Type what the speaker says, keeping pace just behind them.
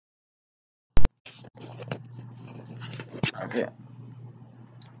Okay.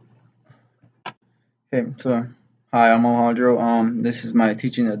 Okay. So, hi, I'm Alejandro. This is my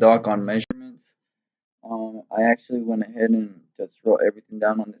teaching the doc on measurements. I actually went ahead and just wrote everything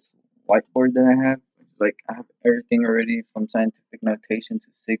down on this whiteboard that I have. It's like I have everything already from scientific notation to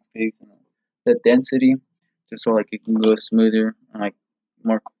sig figs and the density, just so like it can go smoother and like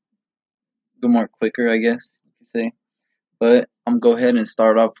more go more quicker, I guess you could say. But I'm gonna go ahead and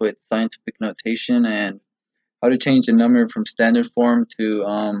start off with scientific notation and how to change the number from standard form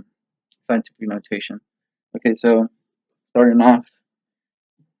to scientific notation. Okay, so starting off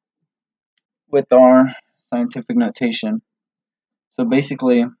with our scientific notation. So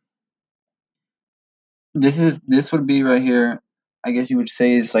basically, this would be right here. I guess you would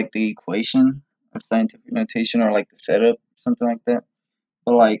say is like the equation of scientific notation or like the setup, something like that.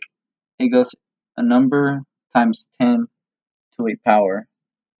 But like it goes a number times 10 to a power.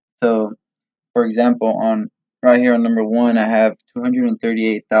 So for example, on right here on number one, I have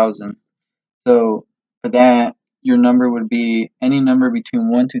 238,000. So for that, your number would be any number between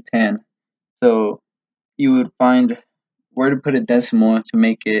 1 to 10. So you would find where to put a decimal to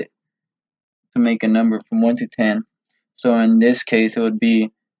make a number from 1 to 10. So in this case, it would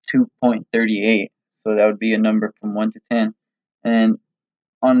be 2.38. So that would be a number from 1 to 10. And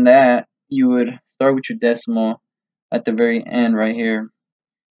on that, you would start with your decimal at the very end right here.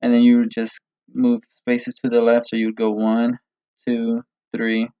 And then you would just move spaces to the left. So you would go 1, 2,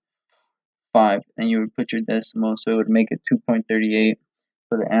 3, 5. And you would put your decimal. So it would make it 2.38.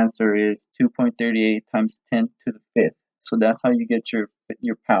 So the answer is 2.38 times 10 to the fifth. So that's how you get your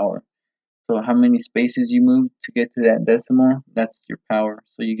power. So how many spaces you move to get to that decimal, that's your power.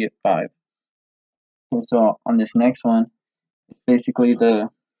 So you get 5. Okay, so on this next one, it's basically the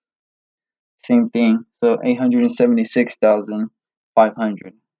same thing. So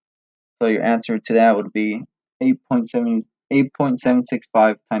 876,500. So your answer to that would be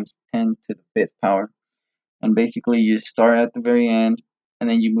 8.765 times 10 to the fifth power. And basically you start at the very end and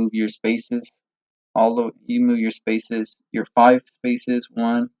then you move your spaces your 5 spaces,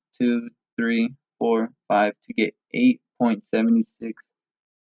 1, 2, 3, 4, 5 to get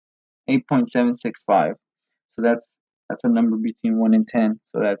 8.765. So that's a number between 1 and 10.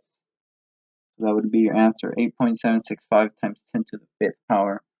 So that would be your answer, 8.765 times 10 to the fifth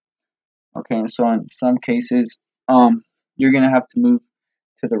power. Okay, and so in some cases, you're gonna have to move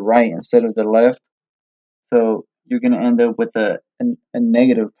to the right instead of the left. So you're gonna end up with a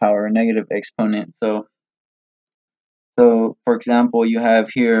negative power, a negative exponent. So for example, you have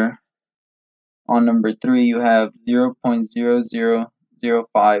here on number 3, you have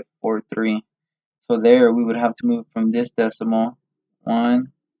 0.000543. So there we would have to move from this decimal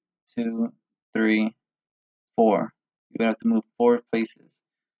 1, 2, 3, 4. You would have to move 4 places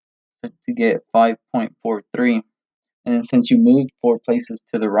to get 5.43. And then since you moved 4 places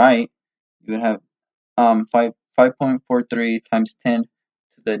to the right, you would have 5.43 times 10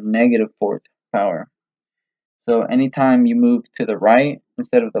 to the negative fourth power. So anytime you move to the right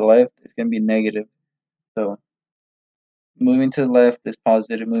instead of the left, it's going to be negative. So moving to the left is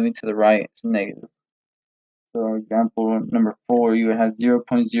positive, moving to the right is negative. So example number 4, you would have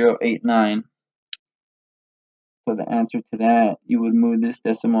 0.089. So the answer to that, you would move this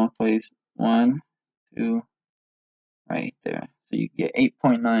decimal place 1, 2, right there. So you get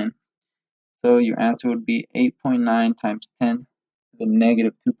 8.9. So your answer would be 8.9 times 10 to the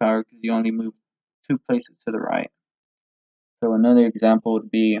negative 2 power because you only move 2 places to the right. So another example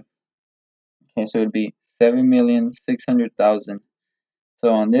would be, okay, so it would be 7,600,000.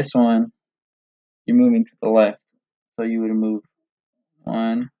 So on this one, you're moving to the left. So you would move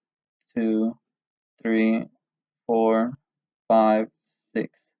 1, 2, 3, 4, 5,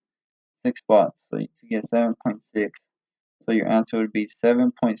 6. 6 spots. So you get 7.6. So your answer would be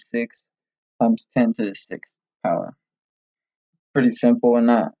 7.6 times 10 to the 6th power. Pretty simple and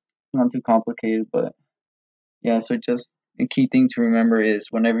not too complicated, but yeah, so just a key thing to remember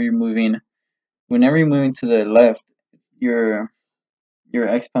is whenever you're moving to the left, your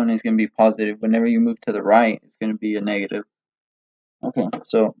exponent is going to be positive. Whenever you move to the right, it's going to be a negative. Okay,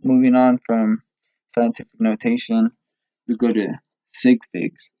 so moving on from scientific notation, we go to sig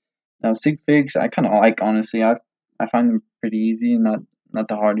figs. Now sig figs I kind of like, honestly. I find them pretty easy and not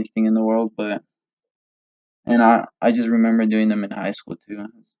the hardest thing in the world, but and I just remember doing them in high school too.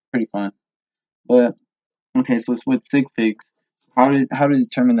 It's pretty fun. But okay, so it's with sig figs. How to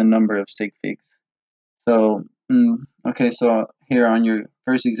determine the number of sig figs? So okay, so here on your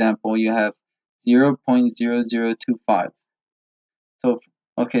first example, you have 0.0025. So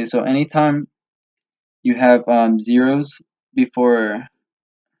okay, so anytime you have zeros before,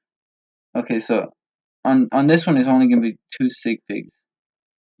 okay, so on this one, it's only going to be 2 sig figs.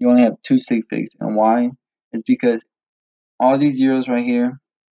 You only have 2 sig figs. And why? It's because all these zeros right here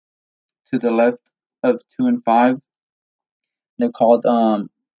to the left of 2 and 5, they're called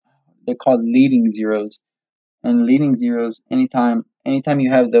leading zeros. And leading zeros, anytime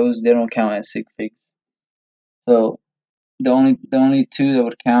you have those, they don't count as sig figs. So the only two that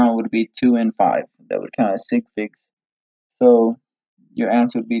would count would be 2 and 5. That would count as sig figs. So your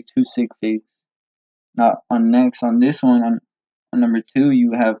answer would be 2 sig figs. Now on this one, on number 2,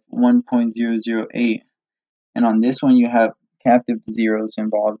 you have 1.008, and on this one you have captive zeros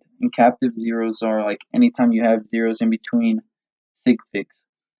involved. And captive zeros are like anytime you have zeros in between sig figs.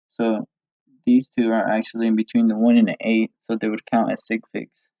 So these two are actually in between the 1 and the 8, so they would count as sig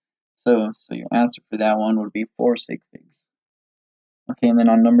figs. So your answer for that one would be 4 sig figs. Okay, and then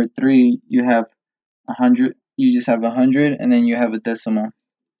on number 3, you have 100. You just have 100, and then you have a decimal.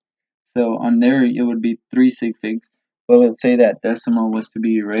 So on there, it would be 3 sig figs. But let's say that decimal was to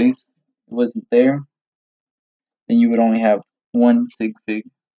be erased, it wasn't there, then you would only have 1 sig fig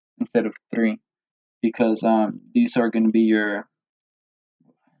instead of 3, because these are going to be your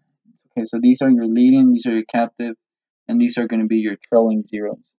so these are your leading, these are your captive, and these are going to be your trailing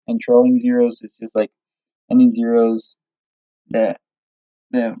zeros. And trailing zeros is just like any zeros that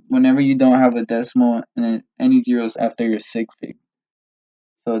whenever you don't have a decimal, and then any zeros after your sig fig,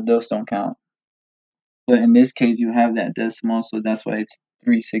 so those don't count. But in this case, you have that decimal, so that's why it's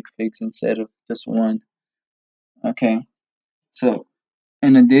 3 sig figs instead of just 1. Okay, so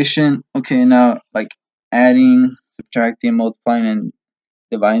in addition, okay, now like adding, subtracting, multiplying, and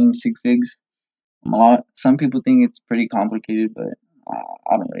dividing sig figs, some people think it's pretty complicated, but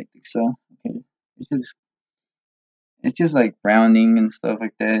I don't really think so. Okay, it's just like rounding and stuff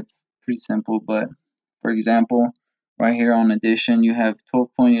like that. It's pretty simple. But for example, right here on addition, you have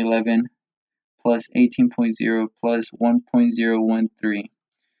 12.11 plus 18.0 plus 1.013.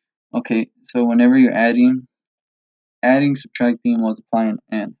 Okay, so whenever you're adding, subtracting, multiplying,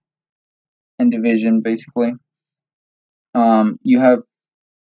 and division, basically, you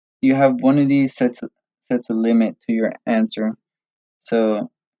have one of these sets a limit to your answer. So,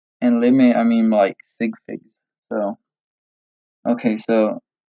 and limit, I mean like sig figs. So, okay, so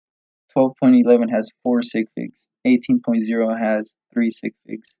 12.11 has 4 sig figs. 18.0 has 3 sig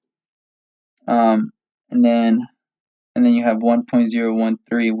figs. And then you have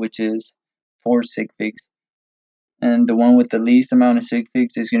 1.013, which is 4 sig figs. And the one with the least amount of sig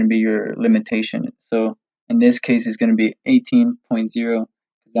figs is going to be your limitation. So in this case, it's going to be 18.0, because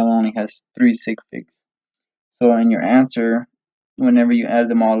that one only has 3 sig figs. So in your answer, whenever you add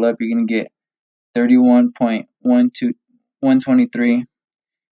them all up, you're going to get 31.123.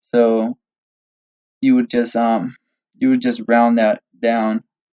 So you would just round that down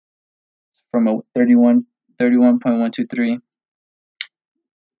from a 31.123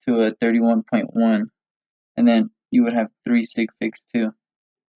 to a 31.1, and then you would have 3 sig figs too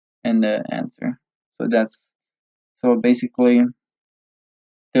in the answer. So basically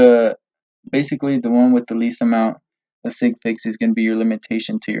the one with the least amount of sig figs is going to be your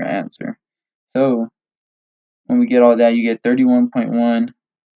limitation to your answer. So when we get all that, you get 31.1,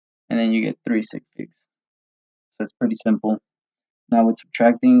 and then you get 3 sig figs. So it's pretty simple. Now with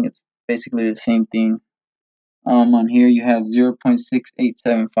subtracting, it's basically the same thing. On here you have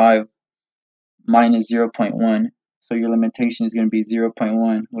 0.6875 minus 0.1. So your limitation is going to be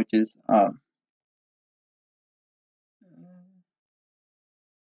 0.1, which is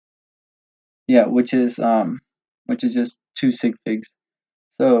which is just 2 sig figs.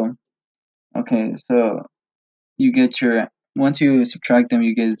 So okay, so you get once you subtract them,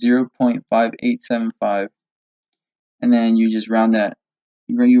 you get 0.5875, and then you just round that.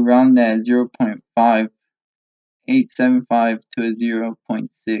 You round that 0.5875 to a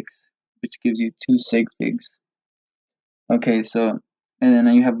 0.6, which gives you 2 sig figs. Okay, so and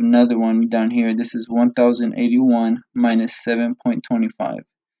then you have another one down here. This is 1081 minus 7.25.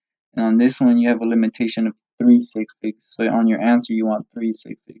 And on this one, you have a limitation of 3 sig figs. So on your answer, you want 3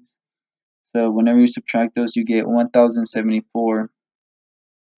 sig figs. So whenever you subtract those, you get 1074,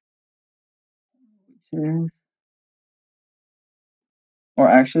 which is, or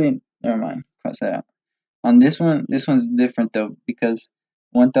actually, never mind, cross that out. On this one's different though, because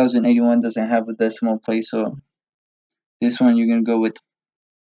 1081 doesn't have a decimal place. So this one you can go with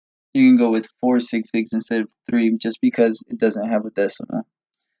 4 sig figs instead of 3, just because it doesn't have a decimal.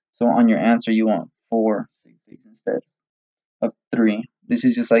 So on your answer, you want 4 sig figs instead of 3. This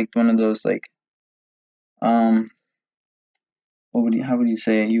is just like one of those like how would you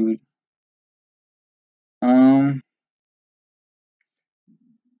say it? You would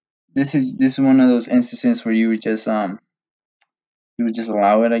this is one of those instances where you would just allow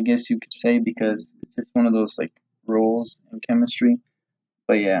it, I guess you could say, because it's just one of those like rules in chemistry.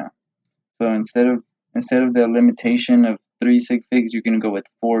 But yeah, so instead of the limitation of 3 sig figs, you're gonna go with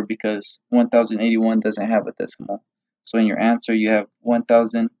 4 because 1081 doesn't have a decimal. So in your answer you have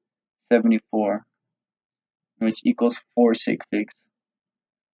 1074, which equals 4 sig figs.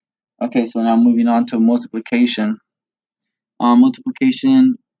 Okay, so now moving on to multiplication.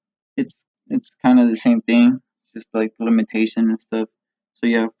 Multiplication, it's kind of the same thing. It's just like limitation and stuff. So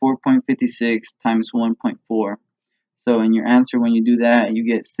you have 4.56 times 1.4. So in your answer, when you do that, you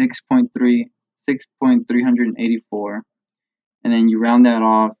get 6.384, and then you round that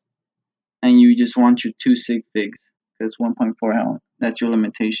off, and you just want your 2 sig figs because 1.4, that's your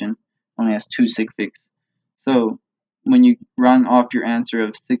limitation, only has 2 sig figs. So when you round off your answer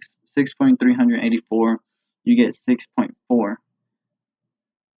of 6.384, you get 6.4.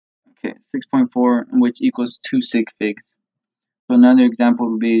 Okay, 6.4, which equals 2 sig figs. So another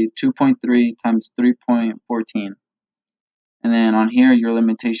example would be 2.3 times 3.14. And then on here, your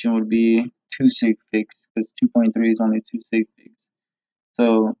limitation would be 2 sig figs because 2.3 is only 2 sig figs.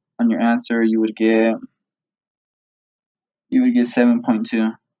 So on your answer, you would get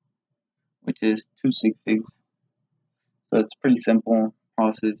 7.2, which is 2 sig figs. So it's a pretty simple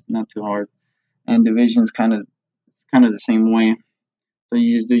process, not too hard. And division is kind of the same way. So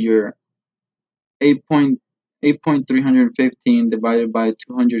you just do your 8.315 divided by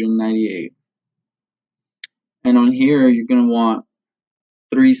 298. And on here, you're gonna want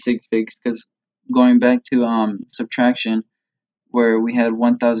 3 sig figs because going back to subtraction, where we had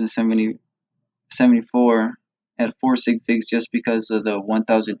 1074 at 4 sig figs just because of the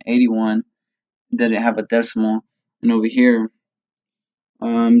 1081 didn't have a decimal, and over here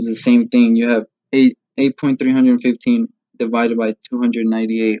it's the same thing. You have 8.315 divided by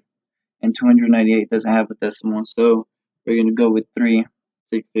 298, and 298 doesn't have a decimal, so we're gonna go with 3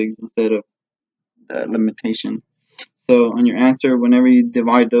 sig figs instead of the limitation. So on your answer, whenever you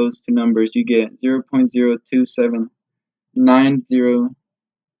divide those two numbers, you get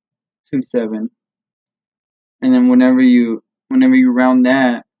 0.0279027, and then whenever you round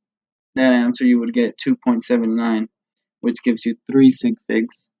that answer, you would get 2.79, which gives you 3 sig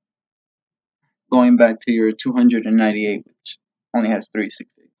figs, going back to your 298, which only has 3 sig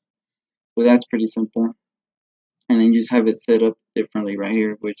figs. So that's pretty simple. And then you just have it set up differently right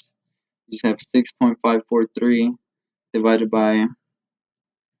here, which you just have 6.543 divided by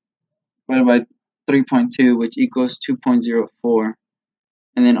 3.2, which equals 2.04.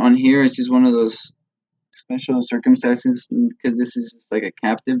 And then on here, it's just one of those special circumstances because this is just like a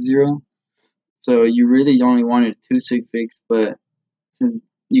captive zero. So you really only wanted 2 sig figs, but since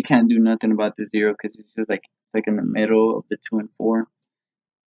you can't do nothing about the zero because it's just like in the middle of the 2 and 4,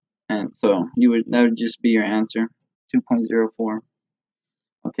 and so that would just be your answer, 2.04.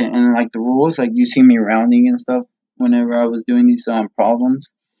 Okay, and like the rules, like you see me rounding and stuff whenever I was doing these problems.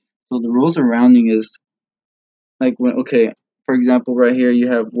 So the rules of rounding is like for example, right here you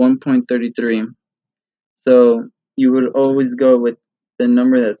have 1.33. So you would always go with the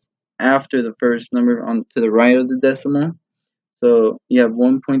number that's after the first number on to the right of the decimal. So you have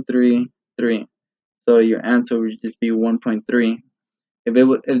 1.33. So your answer would just be 1.3. If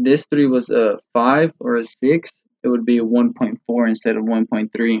this 3 was a 5 or a 6, it would be 1.4 instead of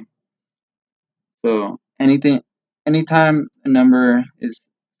 1.3. So anytime a number is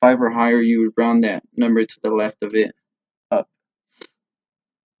 5 or higher, you would round that number to the left of it up.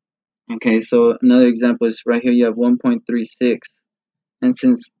 Okay, so another example is right here. You have 1.36, and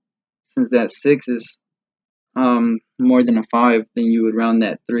since that 6 is more than a 5, then you would round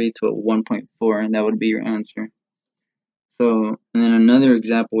that 3 to a 1.4, and that would be your answer. So, and then another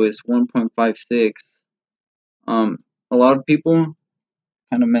example is 1.56. A lot of people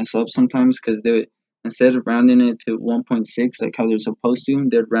kind of mess up sometimes because they would, instead of rounding it to 1.6 like how they're supposed to,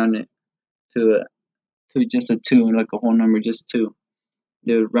 they'd round it to just a 2, like a whole number, just 2.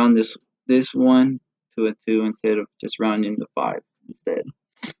 They would round this 1 to a 2 instead of just rounding the 5 instead.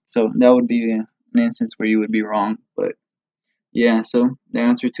 So that would be an instance where you would be wrong, but yeah, so the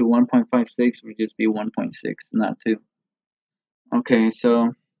answer to 1.56 would just be 1.6, not 2. Okay,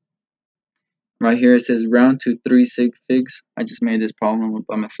 so right here it says round to 3 sig figs. I just made this problem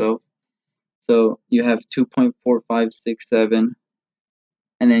by myself. So you have 2.4567,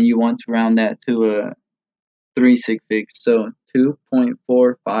 and then you want to round that to a 3 sig figs. So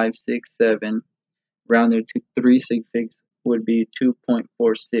 2.4567 rounded to 3 sig figs would be 2.46,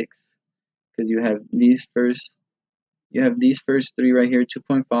 because you have these first 3 right here,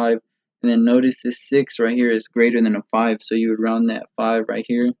 2.5, and then notice this 6 right here is greater than a 5, so you would round that 5 right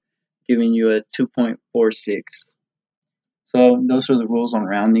here giving you a 2.46. So those are the rules on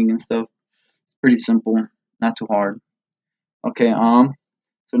rounding and stuff. Pretty simple, not too hard. Okay, so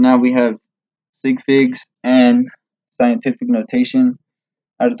now we have sig figs and scientific notation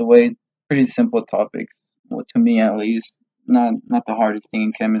out of the way. Pretty simple topics, well, to me at least. Not the hardest thing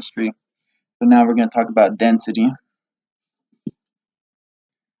in chemistry. So now we're going to talk about density.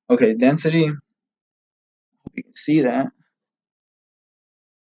 Okay, density. Hope you can see that.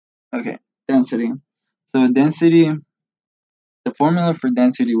 Okay, density. So density, the formula for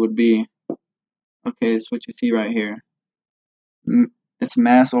density would be, okay, it's what you see right here. It's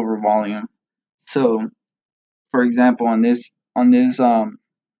mass over volume. So, for example, on this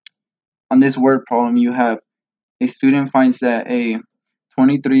word problem, you have a student finds that a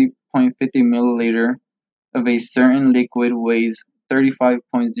 23.50 milliliter of a certain liquid weighs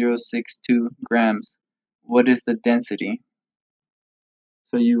 35.062 grams. What is the density?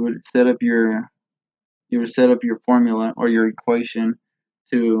 So you would set up your formula or your equation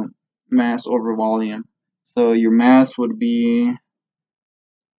to mass over volume. So your mass would be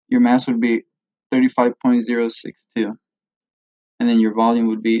 35.062, and then your volume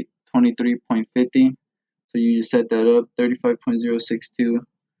would be 23.50. So you just set that up, 35.062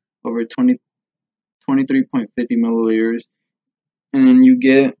 over 23.50 milliliters, and then you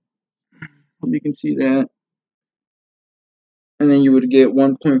get, hope you can see that, and then you would get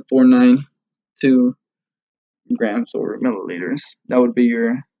 1.492 grams over milliliters. That would be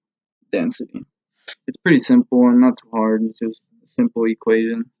your density. It's pretty simple and not too hard. It's just a simple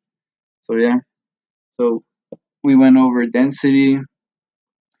equation. So yeah, so we went over density,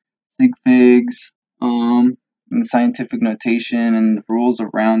 sig figs, and scientific notation and the rules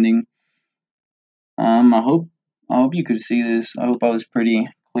of rounding. I hope you could see this. I hope I was pretty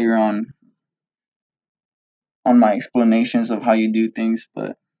clear on my explanations of how you do things.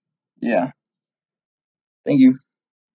 But yeah, thank you.